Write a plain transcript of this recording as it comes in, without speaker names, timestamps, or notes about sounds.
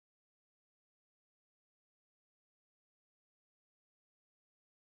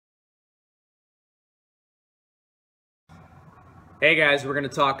Hey guys, we're going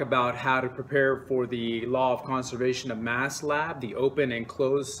to talk about how to prepare for the Law of Conservation of Mass lab, the open and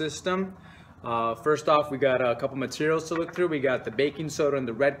closed system. First off, we got a couple materials to look through. We got the baking soda in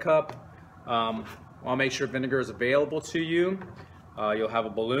the red cup. I'll make sure vinegar is available to you. You'll have a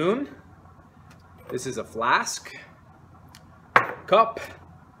balloon. This is a flask, cup,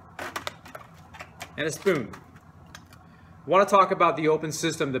 and a spoon. I want to talk about the open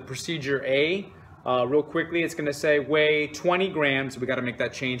system, the procedure A. Real quickly, it's going to say weigh 20 grams. We got to make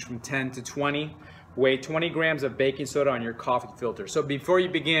that change from 10 to 20. Weigh 20 grams of baking soda on your coffee filter. So before you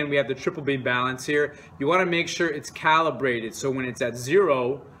begin, we have the triple beam balance here. You want to make sure it's calibrated. So when it's at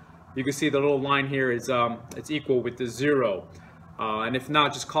 0, you can see the little line here is it's equal with the 0. And if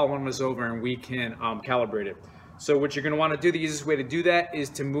not, just call one of us over and we can calibrate it. So what you're going to want to do, the easiest way to do that is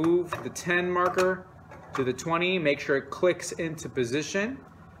to move the 10 marker to the 20. Make sure it clicks into position.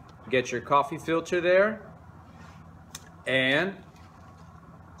 Get your coffee filter there and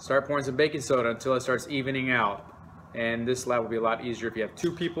start pouring some baking soda until it starts evening out. And this lab will be a lot easier if you have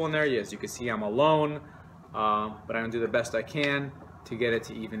 2 people in there. Yes, you can see I'm alone, but I'm gonna do the best I can to get it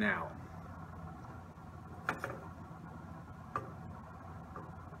to even out.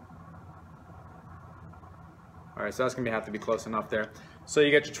 All right, so that's gonna have to be close enough there. So you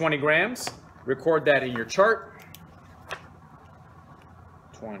get your 20 grams, record that in your chart.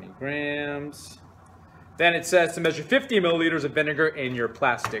 20 grams. Then it says to measure 50 milliliters of vinegar in your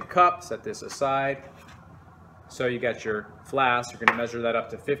plastic cup. Set this aside. So you got your flask. You're going to measure that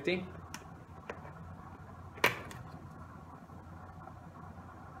up to 50.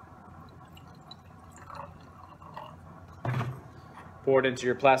 Pour it into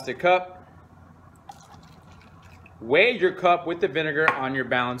your plastic cup. Weigh your cup with the vinegar on your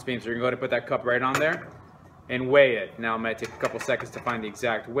balance beam. So you're going to go to put that cup right on there and weigh it. Now I'm going to take a couple seconds to find the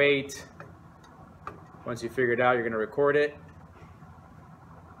exact weight. Once you figure it out, you're going to record it.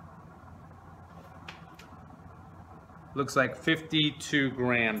 Looks like 52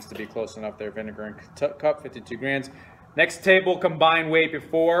 grams to be close enough there. Vinegar and cup, 52 grams. Next table, combined weight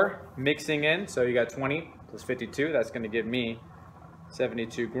before mixing in. So you got 20 plus 52. That's going to give me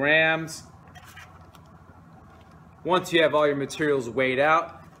 72 grams. Once you have all your materials weighed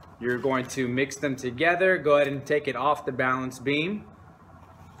out, you're going to mix them together. Go ahead and take it off the balance beam.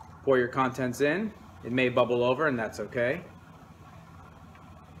 Pour your contents in. It may bubble over, and that's okay.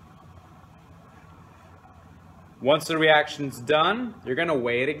 Once the reaction's done, you're going to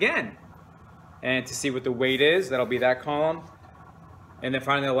weigh it again. And to see what the weight is, that'll be that column. And then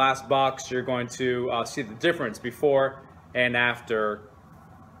finally, the last box, you're going to see the difference before and after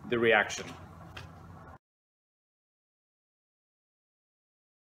the reaction.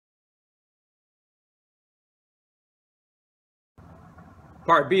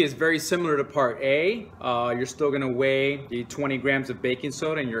 Part B is very similar to Part A. You're still going to weigh the 20 grams of baking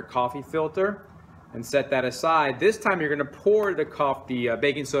soda in your coffee filter and set that aside. This time you're going to pour the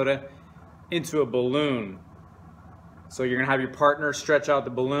baking soda into a balloon. So you're going to have your partner stretch out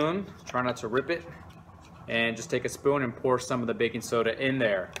the balloon. Try not to rip it. And just take a spoon and pour some of the baking soda in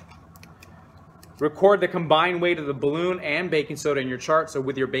there. Record the combined weight of the balloon and baking soda in your chart. So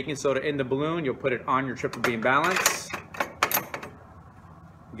with your baking soda in the balloon, you'll put it on your triple beam balance.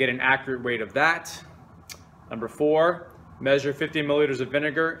 Get an accurate weight of that. Number 4, measure 50 milliliters of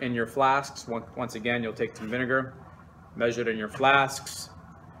vinegar in your flasks. Once again, you'll take some vinegar, measure it in your flasks,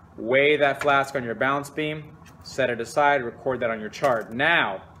 weigh that flask on your balance beam, set it aside, record that on your chart.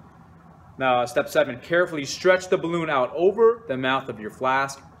 Now step 7, carefully stretch the balloon out over the mouth of your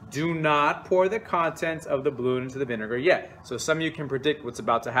flask. Do not pour the contents of the balloon into the vinegar yet. So some of you can predict what's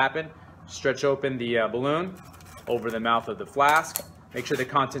about to happen. Stretch open the balloon over the mouth of the flask. Make sure the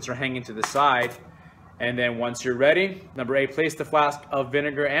contents are hanging to the side. And then once you're ready, number 8, place the flask of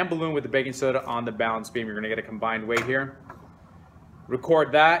vinegar and balloon with the baking soda on the balance beam. You're going to get a combined weight here.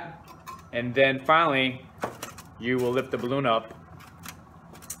 Record that. And then finally, you will lift the balloon up.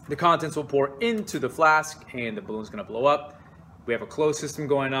 The contents will pour into the flask and the balloon's going to blow up. We have a closed system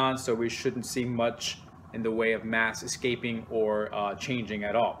going on, so we shouldn't see much in the way of mass escaping or changing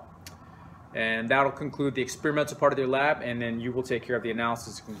at all. And that'll conclude the experimental part of your lab, and then you will take care of the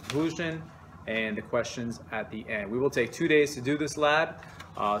analysis conclusion and the questions at the end. We will take 2 days to do this lab,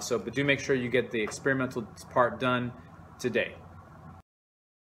 but do make sure you get the experimental part done today.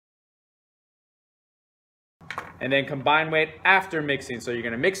 And then combine weight after mixing. So you're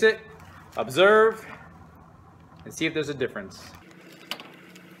going to mix it, observe, and see if there's a difference.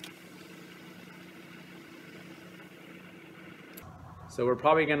 So we're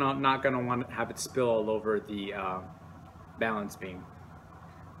probably not gonna want to have it spill all over the balance beam.